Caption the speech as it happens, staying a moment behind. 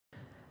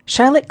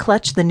Charlotte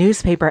clutched the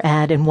newspaper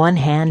ad in one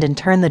hand and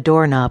turned the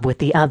doorknob with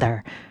the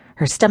other.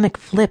 Her stomach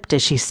flipped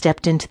as she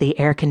stepped into the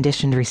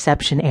air-conditioned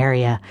reception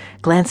area,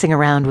 glancing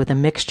around with a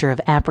mixture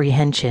of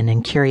apprehension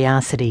and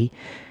curiosity.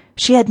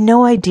 She had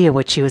no idea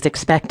what she was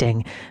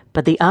expecting,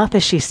 but the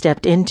office she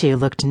stepped into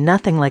looked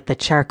nothing like the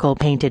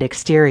charcoal-painted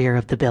exterior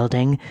of the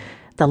building.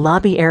 The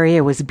lobby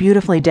area was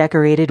beautifully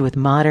decorated with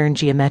modern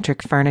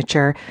geometric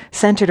furniture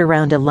centered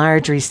around a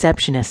large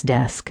receptionist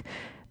desk.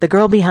 The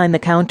girl behind the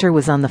counter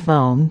was on the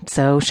phone,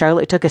 so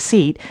Charlotte took a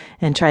seat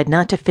and tried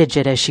not to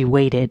fidget as she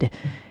waited.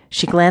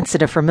 She glanced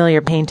at a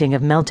familiar painting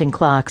of melting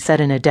clocks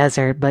set in a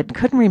desert, but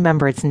couldn't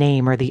remember its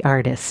name or the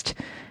artist.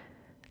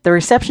 The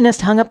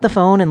receptionist hung up the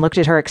phone and looked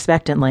at her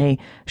expectantly.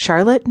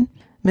 "Charlotte,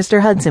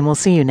 Mr. Hudson will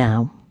see you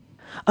now."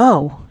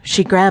 "Oh."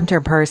 She grabbed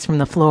her purse from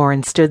the floor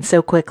and stood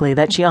so quickly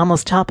that she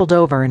almost toppled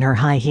over in her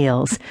high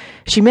heels.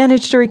 She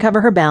managed to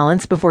recover her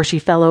balance before she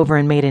fell over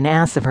and made an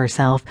ass of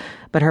herself,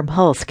 but her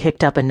pulse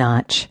kicked up a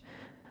notch.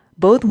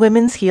 Both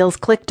women's heels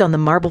clicked on the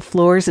marble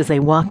floors as they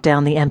walked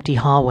down the empty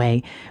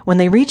hallway. When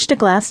they reached a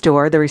glass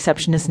door, the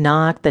receptionist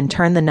knocked, then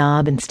turned the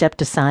knob and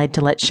stepped aside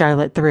to let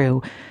Charlotte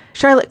through.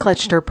 Charlotte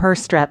clutched her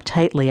purse strap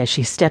tightly as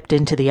she stepped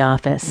into the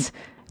office.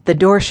 The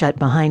door shut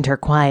behind her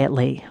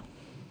quietly.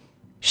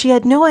 She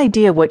had no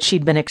idea what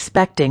she'd been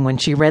expecting when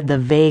she read the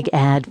vague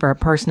ad for a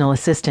personal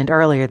assistant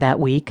earlier that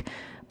week,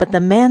 but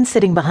the man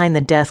sitting behind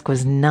the desk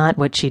was not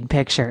what she'd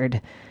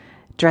pictured.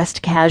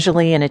 Dressed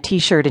casually in a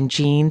t-shirt and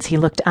jeans, he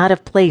looked out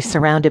of place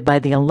surrounded by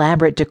the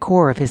elaborate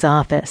decor of his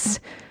office.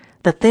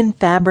 The thin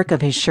fabric of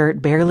his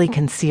shirt barely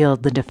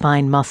concealed the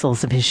defined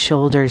muscles of his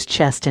shoulders,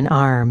 chest, and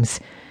arms.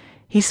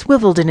 He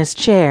swiveled in his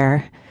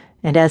chair,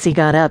 and as he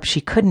got up, she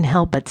couldn't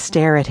help but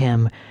stare at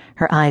him,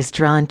 her eyes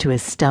drawn to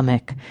his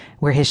stomach,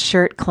 where his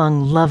shirt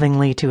clung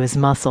lovingly to his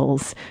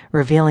muscles,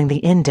 revealing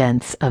the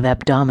indents of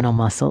abdominal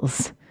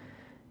muscles.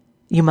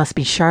 "You must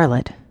be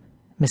Charlotte,"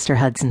 Mr.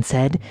 Hudson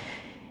said.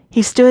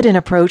 He stood and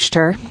approached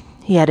her.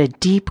 He had a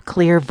deep,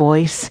 clear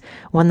voice,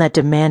 one that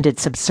demanded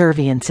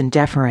subservience and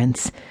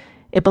deference.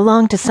 It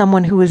belonged to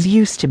someone who was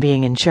used to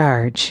being in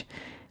charge.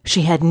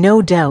 She had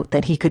no doubt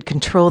that he could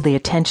control the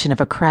attention of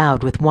a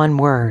crowd with one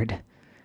word.